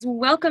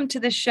Welcome to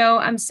the show.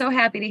 I'm so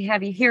happy to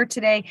have you here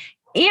today.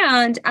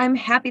 And I'm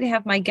happy to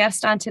have my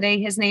guest on today.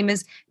 His name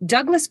is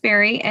Douglas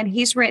Berry, and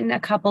he's written a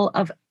couple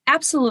of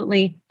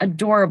absolutely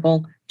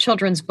adorable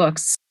children's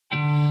books.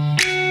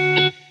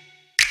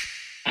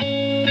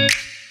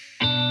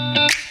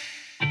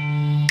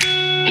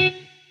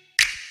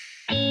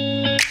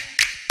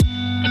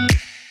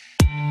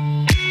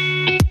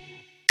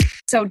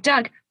 So,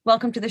 Doug,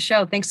 welcome to the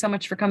show. Thanks so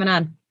much for coming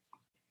on.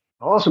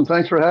 Awesome.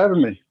 Thanks for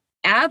having me.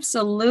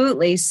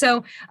 Absolutely.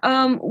 So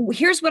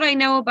here's what I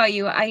know about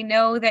you. I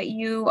know that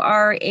you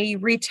are a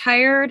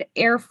retired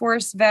Air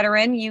Force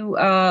veteran. You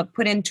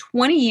put in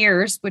 20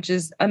 years, which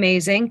is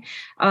amazing.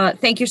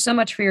 Thank you so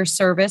much for your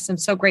service. I'm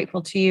so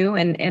grateful to you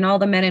and all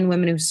the men and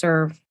women who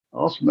serve.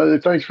 Awesome.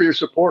 Thanks for your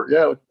support.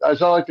 Yeah,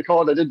 as I like to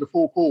call it, I did the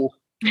full pool.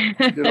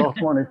 Did all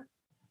 20.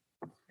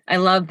 I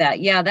love that.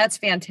 Yeah, that's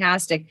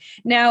fantastic.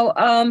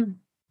 Now,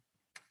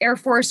 Air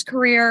Force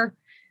career,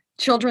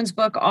 children's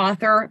book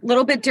author,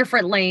 little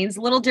different lanes.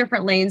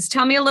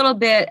 Tell me a little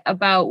bit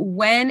about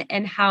when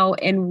and how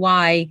and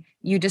why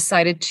you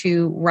decided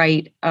to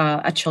write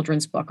a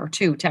children's book, or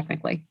two,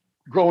 technically.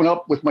 Growing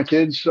up with my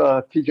kids,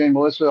 TJ and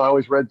Melissa, I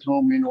always read to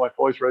them. Me and my wife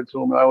always read to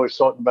them. And I always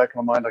thought in the back of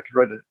my mind I could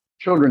write a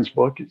children's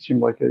book. It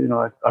seemed like,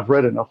 I've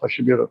read enough. I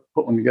should be able to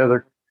put one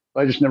together.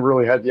 I just never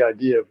really had the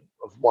idea of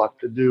what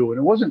to do. And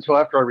it wasn't until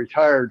after I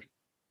retired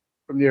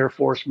from the Air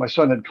Force, my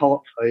son had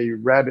caught a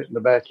rabbit in the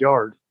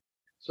backyard.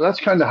 So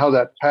that's kind of how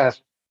that path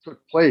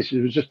took place.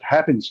 It was just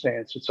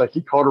happenstance. It's like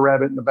he caught a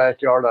rabbit in the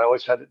backyard. I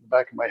always had it in the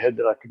back of my head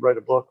that I could write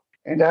a book.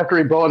 And after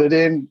he brought it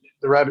in,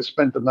 the rabbit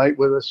spent the night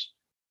with us.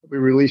 We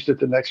released it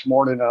the next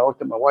morning. I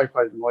looked at my wife.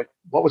 I'm like,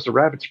 what was the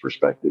rabbit's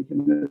perspective?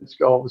 And it's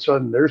all of a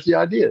sudden, there's the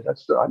idea.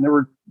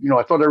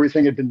 I thought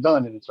everything had been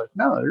done. And it's like,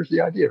 no, there's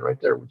the idea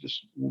right there. We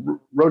just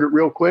wrote it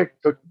real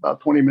quick. Took about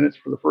 20 minutes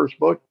for the first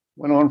book.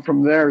 Went on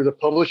from there. The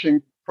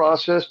publishing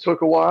process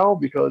took a while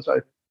because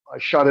I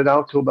shot it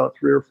out to about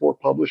 3 or 4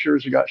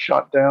 publishers. It got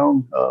shot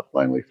down.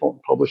 Finally, Fulton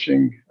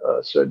Publishing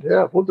said,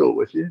 yeah, we'll do it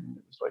with you. And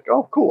it was like,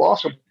 oh, cool,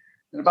 awesome.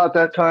 And about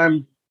that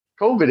time,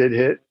 COVID had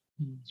hit.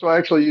 So I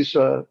actually used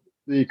the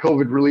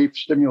COVID relief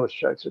stimulus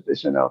checks that they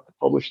sent out to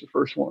publish the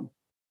first one.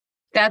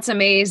 That's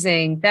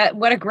amazing.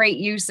 What a great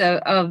use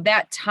of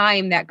that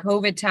time, that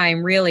COVID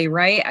time, really,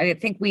 right? I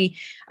think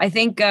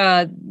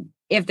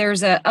if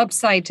there's an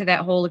upside to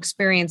that whole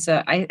experience,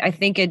 I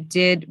think it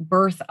did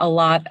birth a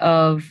lot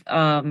of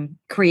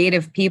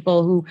creative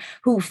people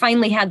who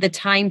finally had the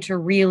time to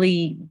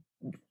really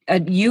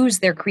use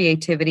their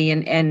creativity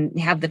and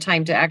have the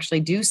time to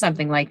actually do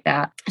something like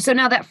that. So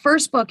now that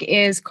first book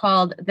is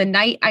called The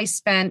Night I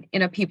Spent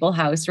in a People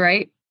House,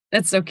 right?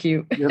 That's so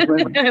cute. Yes,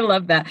 I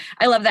love that.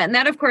 And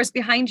that, of course,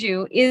 behind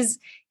you is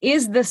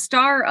the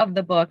star of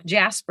the book,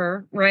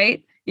 Jasper,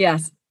 right?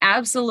 Yes.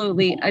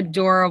 Absolutely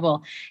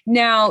adorable.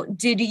 Now,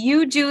 did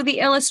you do the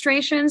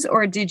illustrations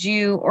or did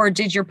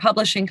your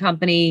publishing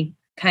company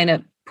kind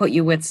of put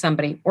you with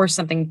somebody or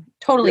something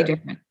totally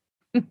different?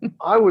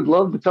 I would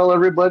love to tell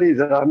everybody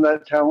that I'm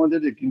that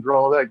talented and can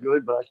draw that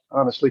good, but I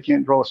honestly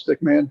can't draw a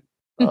stick man.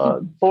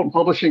 Fulton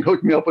Publishing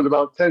hooked me up with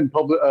about 10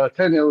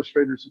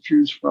 illustrators to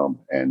choose from.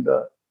 And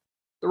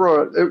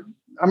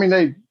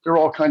they're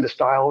all kind of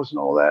styles and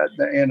all that,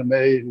 the anime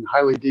and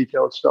highly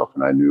detailed stuff.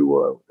 And I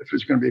knew if it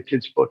was going to be a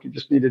kid's book, it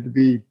just needed to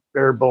be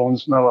bare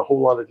bones, not a whole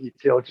lot of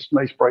detail, just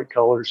nice, bright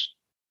colors.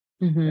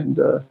 Mm-hmm. And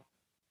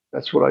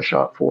that's what I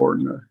shot for.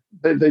 And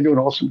they do an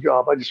awesome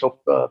job. I just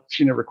hope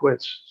she never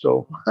quits.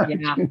 So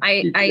yeah,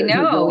 I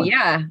know.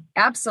 Yeah,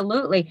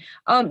 absolutely.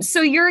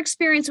 So your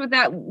experience with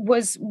that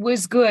was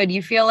good.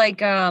 You feel like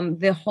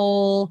the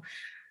whole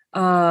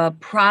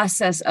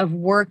process of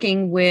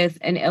working with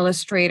an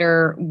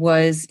illustrator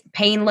was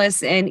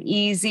painless and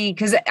easy?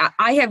 Because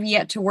I have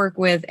yet to work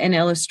with an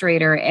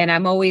illustrator and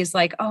I'm always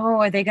like, oh,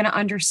 are they going to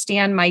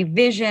understand my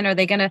vision? Are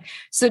they going to?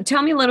 So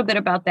tell me a little bit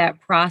about that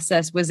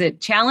process. Was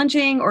it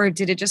challenging or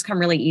did it just come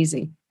really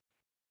easy?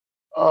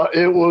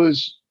 It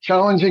was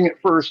challenging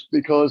at first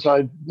because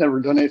I'd never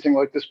done anything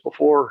like this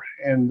before.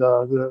 And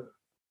the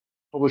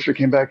publisher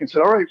came back and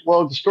said, all right,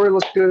 well, the story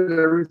looks good.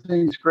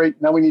 Everything's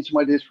great. Now we need some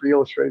ideas for the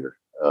illustrator.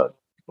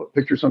 Put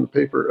pictures on the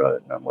paper.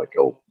 And I'm like,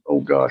 oh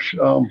gosh,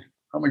 how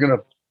am I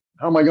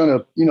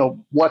gonna,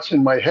 what's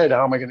in my head?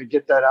 How am I gonna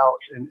get that out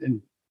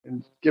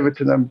and give it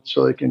to them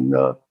so they can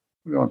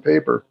put it on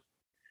paper?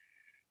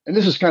 And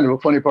this is kind of a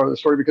funny part of the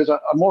story because I'm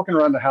walking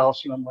around the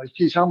house and I'm like,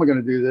 geez, how am I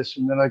going to do this?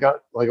 And then I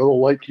got like a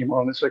little light came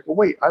on. It's like, well,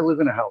 wait, I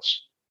live in a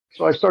house.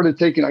 So I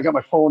got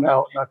my phone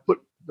out and I put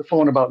the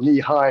phone about knee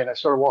high and I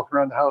started walking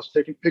around the house,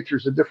 taking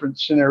pictures of different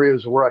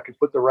scenarios where I could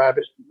put the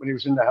rabbit when he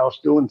was in the house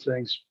doing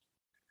things.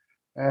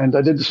 And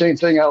I did the same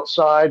thing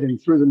outside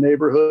and through the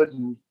neighborhood.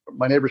 And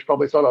my neighbors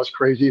probably thought I was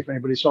crazy if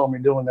anybody saw me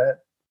doing that.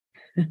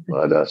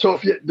 But so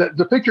if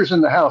the pictures in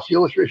the house, the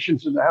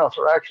illustrations in the house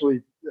are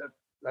actually,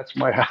 that's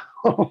my house.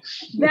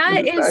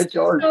 That is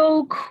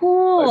so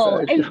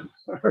cool.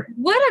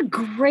 What a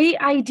great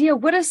idea.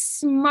 What a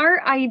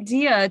smart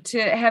idea to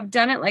have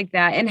done it like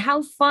that and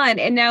how fun.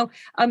 And now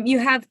you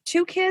have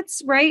 2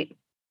 kids, right?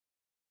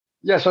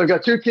 Yes, I've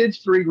got two kids,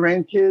 three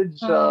grandkids.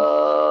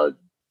 Oh,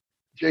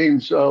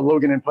 James,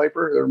 Logan, and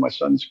Piper. They're my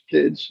son's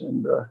kids,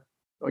 and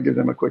I'll give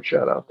them a quick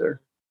shout out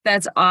there.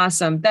 that's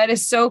awesome. That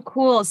is so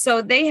cool.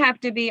 So they have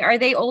to be, are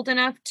they old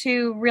enough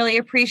to really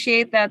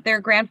appreciate that their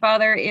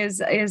grandfather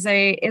is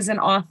an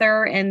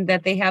author and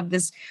that they have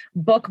this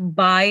book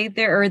by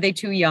there, or are they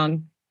too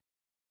young?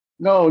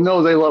 No,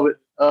 no, they love it.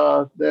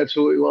 They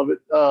absolutely love it.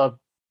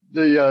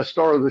 The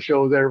star of the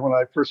show there, when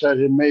I first had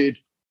him made,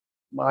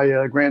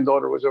 my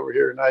granddaughter was over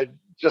here, and I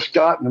just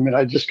gotten him, and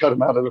I just cut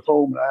him out of the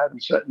foam, and I had him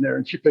sitting there,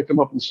 and she picked him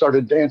up and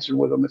started dancing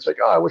with him. It's like,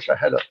 oh, I wish I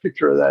had a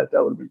picture of that.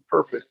 That would have been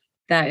perfect.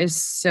 That is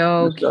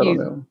so cute.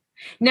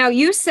 Now,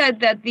 you said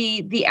that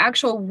the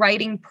actual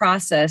writing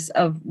process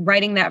of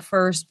writing that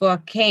first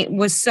book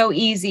was so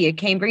easy. It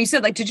came, but you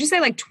said, like, did you say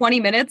like 20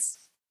 minutes?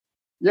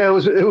 Yeah,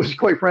 it was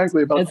quite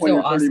frankly about That's 20 so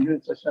or 30 awesome.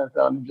 minutes. I sat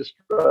down and just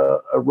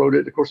I wrote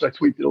it. Of course, I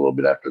tweaked it a little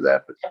bit after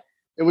that, but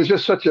it was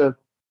just such an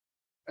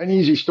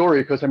easy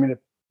story because I mean,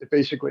 it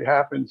basically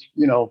happens,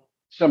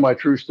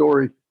 semi-true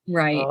story.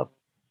 Right. Uh,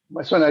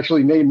 my son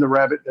actually named the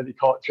rabbit that he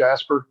caught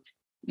Jasper.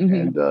 Hmm.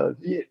 And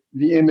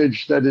the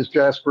image that is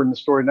Jasper in the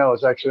story now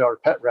is actually our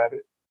pet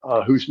rabbit,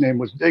 whose name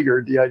was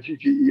Digger,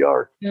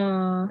 Digger.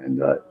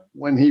 And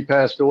when he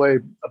passed away,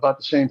 about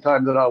the same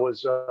time that I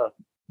was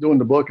doing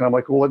the book, and I'm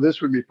like, well,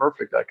 this would be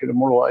perfect. I could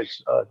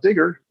immortalize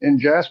Digger in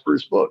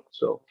Jasper's book.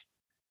 So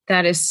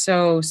That is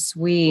so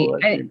sweet.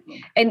 that came from.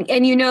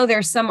 And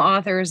there's some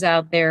authors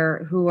out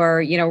there who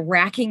are,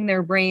 racking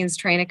their brains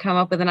trying to come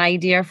up with an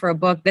idea for a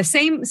book. The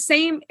same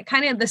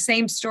kind of the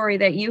same story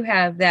that you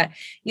have, that,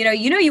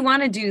 you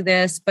want to do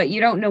this, but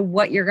you don't know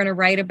what you're going to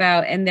write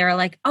about. And they're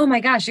like, oh my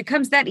gosh, it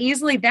comes that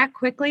easily, that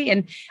quickly.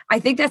 And I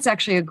think that's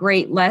actually a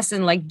great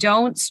lesson. Like,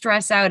 don't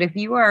stress out if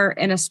you are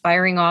an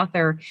aspiring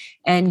author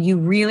and you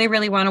really,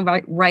 really want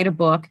to write a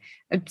book.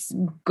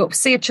 Go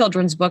say a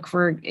children's book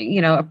for,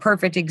 a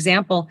perfect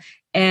example.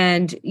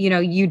 And,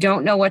 you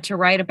don't know what to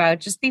write about.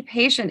 Just be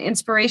patient.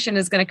 Inspiration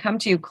is going to come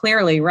to you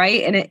clearly.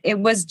 Right. And it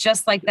was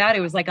just like that. It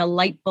was like a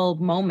light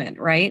bulb moment.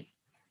 Right.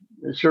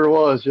 It sure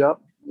was. Yep.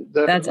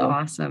 Definitely. That's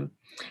awesome.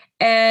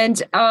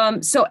 And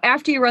so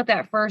after you wrote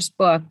that first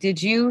book,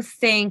 did you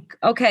think,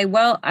 okay,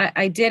 well,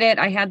 I did it.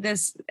 I had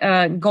this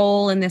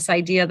goal and this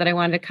idea that I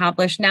wanted to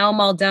accomplish. Now I'm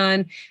all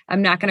done.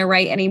 I'm not going to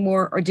write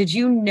anymore. Or did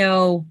you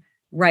know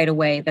right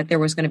away that there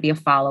was going to be a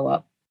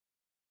follow-up?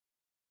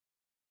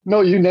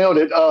 No, you nailed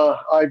it.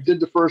 I did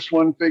the first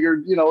one,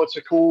 figured, it's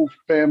a cool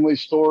family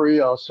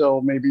story. I'll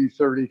sell maybe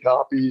 30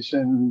 copies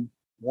and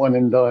one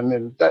and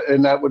done.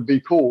 And that would be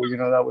cool.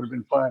 That would have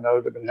been fine. I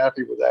would have been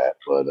happy with that.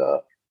 But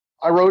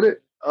I wrote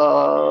it.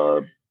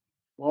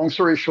 Long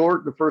story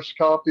short, the first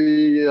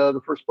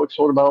book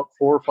sold about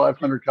 400 or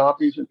 500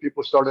 copies, and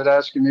people started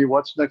asking me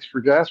what's next for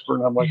Jasper.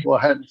 And I'm like, well,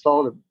 I hadn't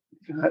thought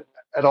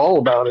at all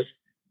about it.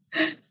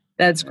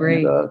 That's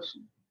great.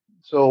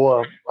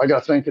 So I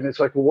got thinking, it's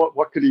like, well,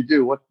 what could he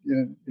do? I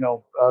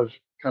was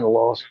kind of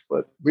lost,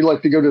 but we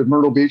like to go to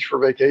Myrtle Beach for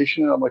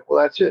vacation. And I'm like, well,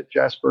 that's it.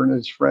 Jasper and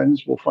his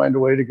friends will find a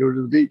way to go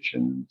to the beach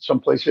and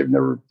someplace they've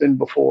never been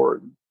before,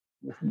 and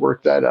we'll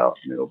work that out,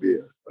 and it'll be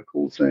a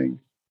cool thing.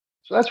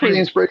 So that's where the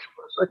inspiration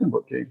for the second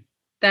book came.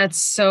 That's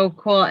so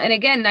cool. And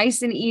again,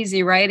 nice and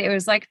easy, right? It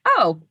was like,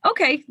 oh,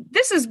 okay,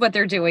 this is what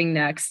they're doing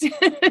next.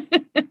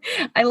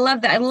 I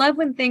love that. I love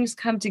when things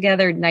come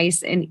together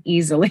nice and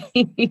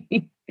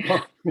easily.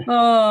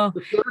 Oh,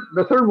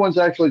 The third one's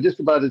actually just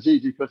about as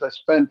easy because I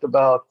spent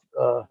about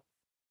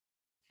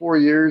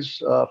 5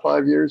 years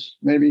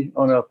maybe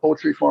on a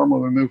poultry farm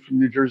when we moved from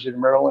New Jersey to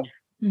Maryland.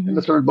 In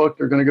the third book,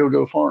 they're going to go to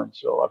a farm.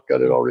 So I've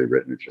got it already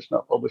written. It's just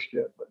not published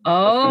yet.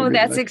 But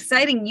that's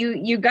exciting.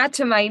 You got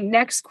to my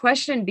next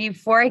question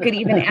before I could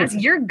even ask.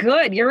 You're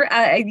good. You're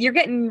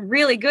getting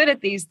really good at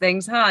these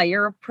things, huh?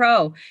 You're a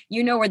pro.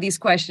 You know where these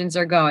questions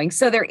are going.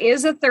 So there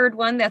is a third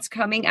one that's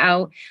coming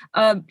out.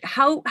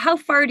 How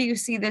far do you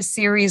see this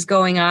series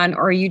going on,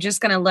 or are you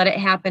just going to let it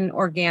happen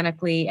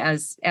organically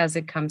as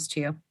it comes to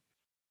you?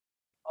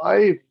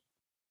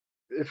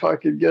 If I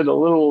could get a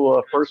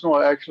little personal,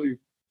 I actually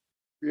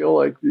feel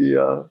like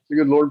the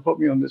good Lord put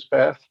me on this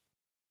path.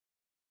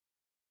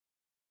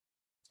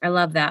 I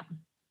love that.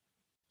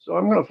 So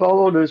I'm going to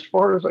follow it as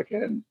far as I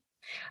can.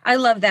 I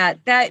love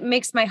that. That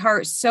makes my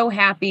heart so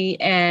happy.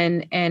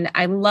 And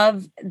I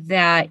love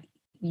that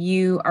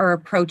you are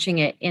approaching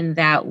it in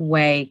that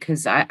way,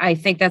 because I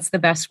think that's the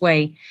best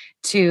way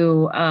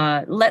to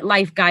let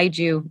life guide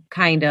you,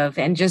 kind of,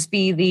 and just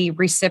be the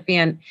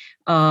recipient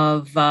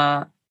of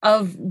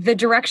the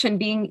direction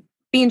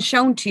being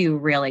shown to you,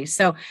 really.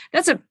 So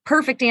that's a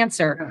perfect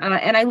answer.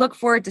 And I look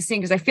forward to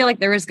seeing, because I feel like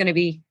there's going to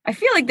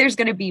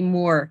be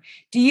more.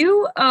 Do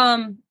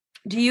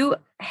you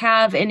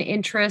have an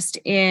interest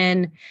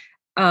in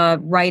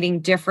writing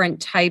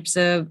different types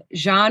of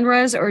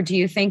genres, or do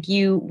you think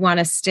you want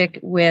to stick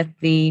with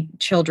the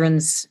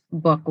children's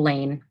book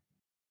lane?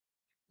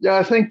 Yeah,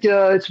 I think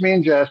it's me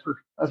and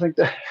Jasper. I think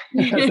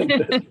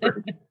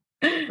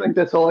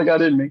that's all I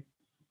got in me.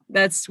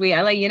 That's sweet.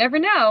 You never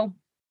know.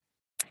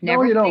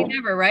 Never No, you say don't.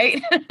 never,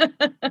 right?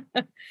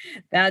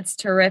 That's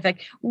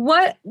terrific.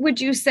 What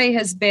would you say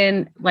has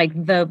been like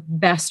the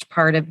best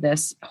part of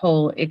this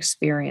whole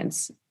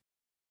experience?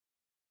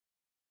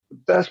 The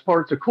best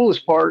part, the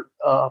coolest part,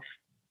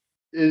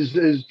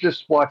 is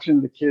just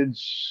watching the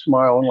kids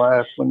smile and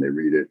laugh when they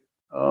read it.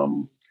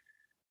 Um,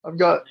 I've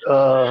got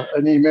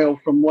an email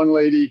from one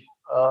lady.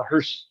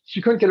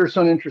 She couldn't get her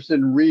son interested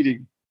in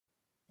reading,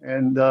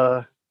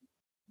 and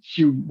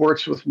she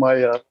works with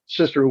my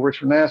sister who works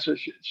for NASA.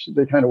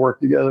 They kind of work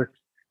together,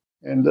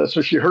 and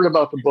so she heard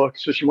about the book.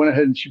 So she went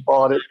ahead and she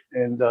bought it,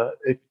 and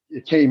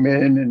it came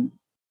in. And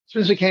as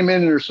soon as it came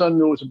in, and her son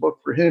knew it was a book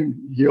for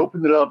him, he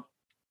opened it up.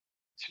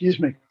 Excuse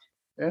me,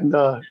 and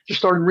just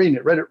started reading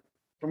it. Read it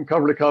from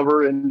cover to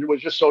cover, and was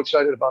just so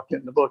excited about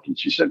getting the book. And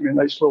she sent me a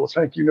nice little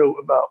thank you note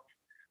about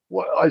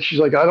she's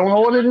like, I don't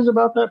know what it is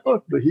about that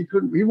book, but he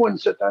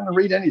wouldn't sit down and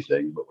read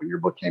anything. But when your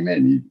book came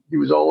in, he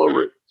was all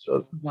over it.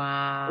 So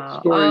Wow.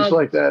 stories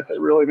like that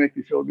really make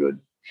me feel good.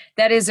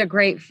 That is a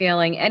great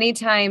feeling.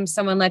 Anytime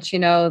someone lets you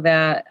know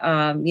that,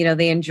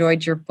 they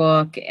enjoyed your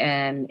book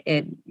and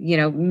it,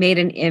 made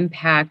an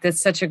impact, that's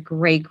such a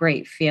great,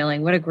 great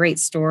feeling. What a great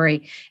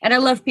story. And I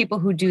love people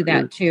who do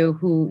that too,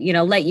 who,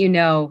 let you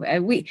know.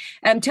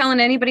 I'm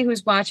telling anybody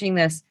who's watching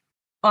this,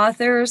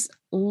 authors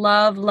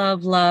love,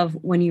 love, love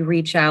when you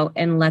reach out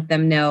and let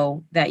them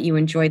know that you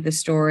enjoyed the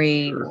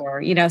story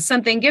or,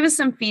 something. Give us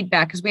some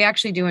feedback because we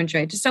actually do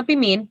enjoy it. Just don't be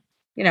mean.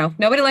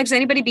 Nobody likes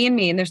anybody being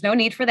mean. There's no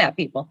need for that,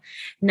 people.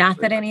 Not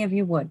that any of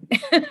you would.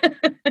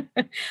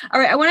 All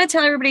right. I want to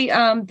tell everybody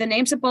the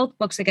names of both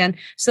books again.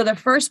 So the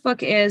first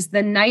book is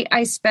The Night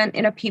I Spent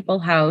in a People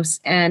House.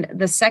 And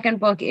the second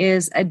book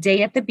is A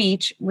Day at the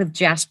Beach with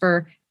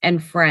Jasper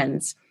and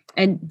Friends.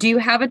 And do you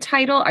have a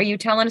title? Are you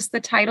telling us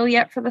the title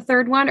yet for the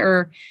third one?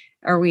 Or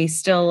are we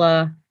still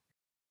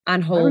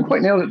on hold? I haven't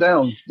quite nailed it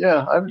down.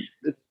 Yeah.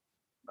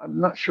 I'm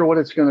not sure what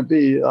it's going to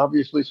be.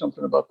 Obviously,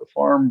 something about the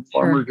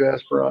farmer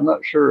Jasper. I'm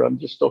not sure. I'm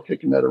just still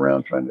kicking that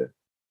around, trying to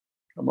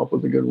come up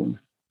with a good one.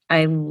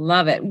 I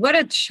love it. What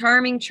a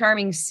charming,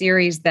 charming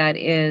series that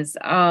is.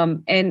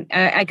 And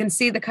I can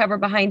see the cover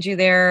behind you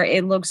there.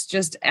 It looks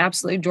just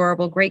absolutely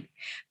adorable. Great,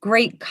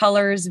 great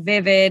colors,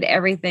 vivid,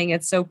 everything.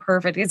 It's so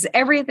perfect. It's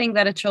everything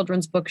that a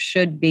children's book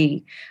should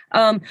be.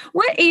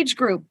 What age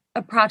group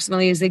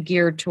approximately is it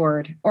geared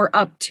toward or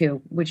up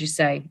to, would you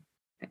say?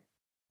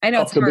 I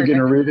know up to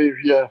beginner reading.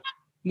 Yeah.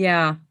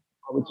 Yeah.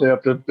 I would say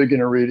up to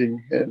beginner reading.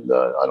 And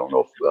I don't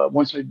know if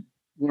once they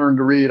learn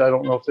to read, I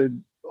don't know if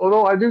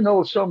although I do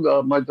know some,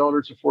 my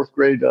daughter's a fourth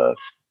grade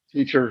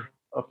teacher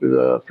up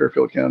at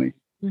Fairfield County.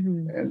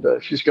 Mm-hmm. And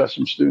she's got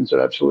some students that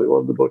absolutely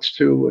love the books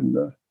too.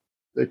 And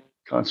they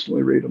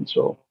constantly read them.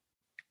 So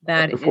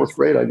that up to fourth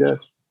grade, I guess.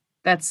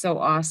 That's so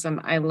awesome.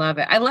 I love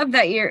it. I love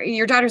that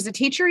your daughter's a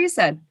teacher, you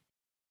said?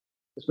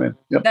 Yes, ma'am.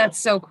 Yep. That's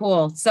so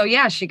cool. So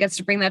yeah, she gets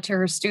to bring that to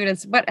her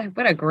students. What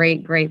a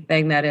great, great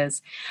thing that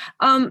is.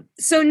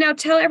 So now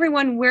tell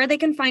everyone where they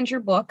can find your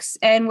books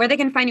and where they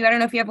can find you. I don't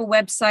know if you have a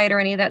website or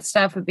any of that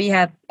stuff, but if you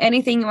have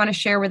anything you want to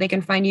share where they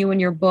can find you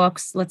and your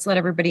books, let's let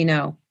everybody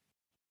know.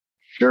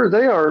 Sure.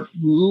 They are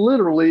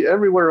literally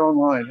everywhere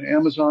online.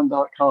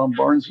 Amazon.com,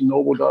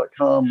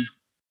 BarnesandNoble.com,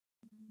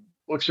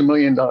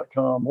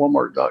 BooksAMillion.com,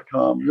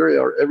 Walmart.com. They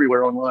are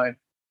everywhere online.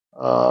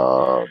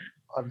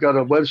 I've got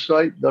a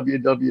website,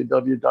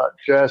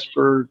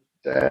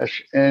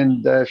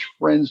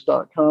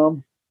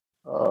 www.jasper-n-friends.com.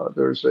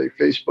 There's a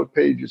Facebook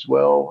page as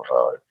well,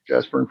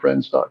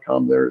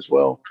 jasperandfriends.com there as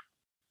well.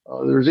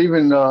 There's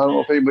even, I don't know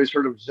if anybody's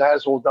heard of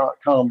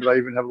Zazzle.com, but I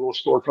even have a little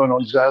storefront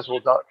on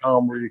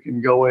Zazzle.com where you can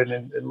go in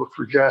and look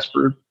for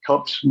Jasper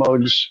cups,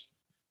 mugs,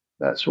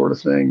 that sort of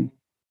thing.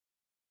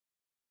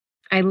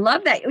 I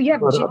love that. You have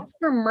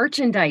Jasper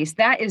merchandise.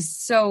 That is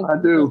so I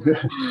do. Cool.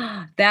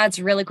 That's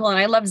really cool. And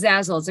I love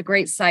Zazzle. It's a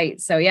great site.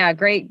 So yeah,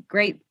 great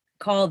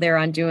call there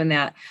on doing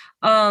that.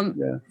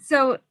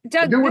 So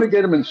Doug, I do want to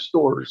get them in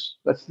stores.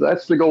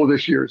 That's the goal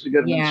this year is to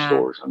get them in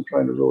stores. I'm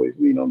trying to really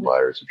lean on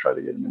buyers to try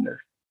to get them in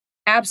there.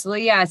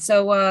 Absolutely. Yeah.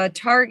 So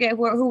Target,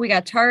 who we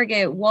got?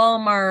 Target,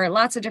 Walmart,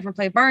 lots of different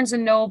places, Barnes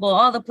and Noble,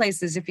 all the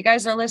places. If you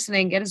guys are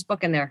listening, get his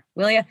book in there,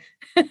 will you?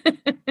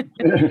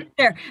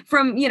 There,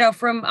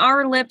 from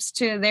our lips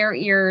to their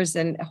ears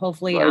and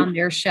hopefully on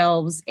their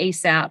shelves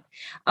ASAP.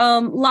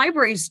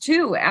 Libraries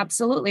too.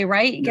 Absolutely.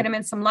 Right. You get them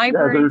in some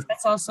libraries.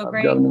 That's also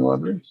great. Got them in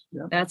libraries.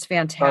 Yeah. That's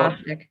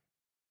fantastic.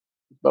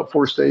 About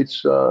 4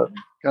 states,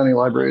 county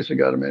libraries, I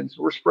got them in.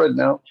 So we're spreading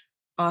out.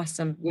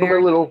 Awesome. Little by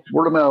little,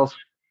 word of mouth.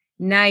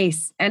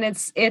 Nice. And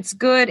it's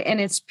good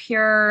and it's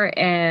pure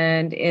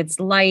and it's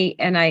light.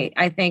 And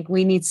I think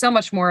we need so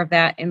much more of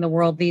that in the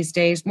world these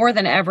days, more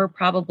than ever,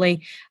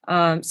 probably.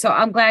 So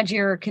I'm glad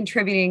you're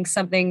contributing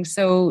something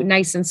so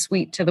nice and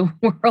sweet to the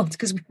world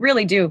because we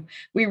really do.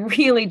 We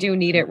really do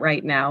need it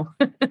right now.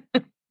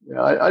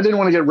 Yeah, I didn't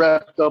want to get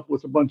wrapped up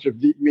with a bunch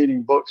of deep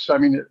meaning books. I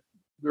mean,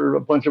 there are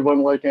a bunch of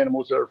unlike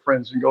animals that are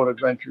friends and go on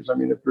adventures. I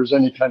mean, if there's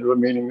any kind of a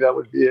meaning, that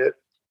would be it.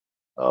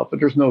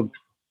 But there's no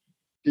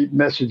deep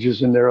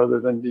messages in there other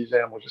than these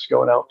animals just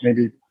going out,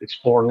 maybe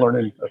exploring,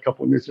 learning a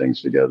couple of new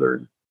things together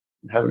and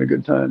having a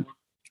good time.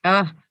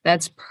 Oh,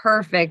 that's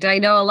perfect. I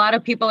know a lot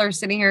of people are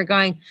sitting here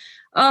going,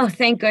 oh,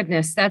 thank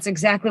goodness. That's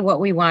exactly what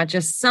we want.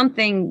 Just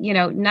something,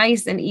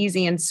 nice and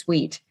easy and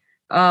sweet.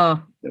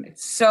 Oh, Yep.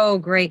 it's so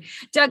great.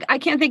 Doug, I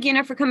can't thank you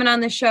enough for coming on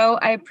the show.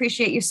 I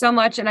appreciate you so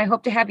much. And I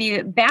hope to have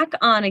you back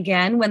on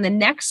again when the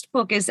next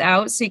book is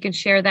out so you can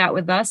share that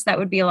with us. That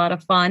would be a lot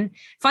of fun.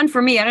 Fun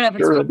for me. I don't know if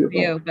it's Sure, fun that'd for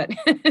you, but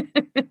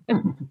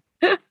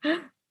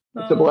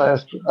it's a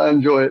blast. I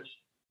enjoy it.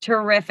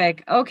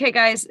 terrific. Okay,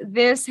 guys,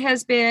 this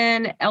has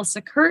been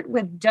Elsa Kurt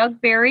with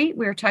Doug Barry.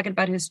 We were talking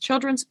about his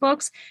children's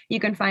books. You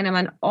can find them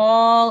on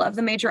all of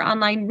the major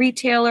online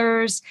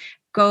retailers.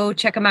 Go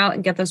check them out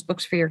and get those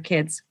books for your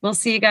kids. We'll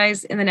see you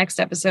guys in the next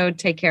episode.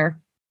 Take care.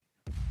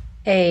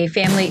 Hey,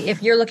 family,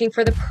 if you're looking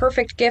for the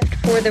perfect gift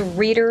for the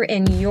reader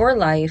in your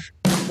life,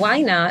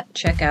 why not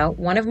check out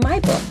one of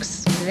my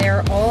books?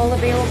 They're all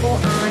available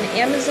on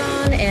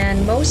Amazon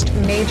and most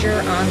major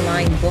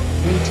online book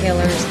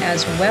retailers,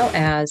 as well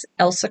as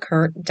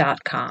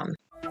elsakurt.com.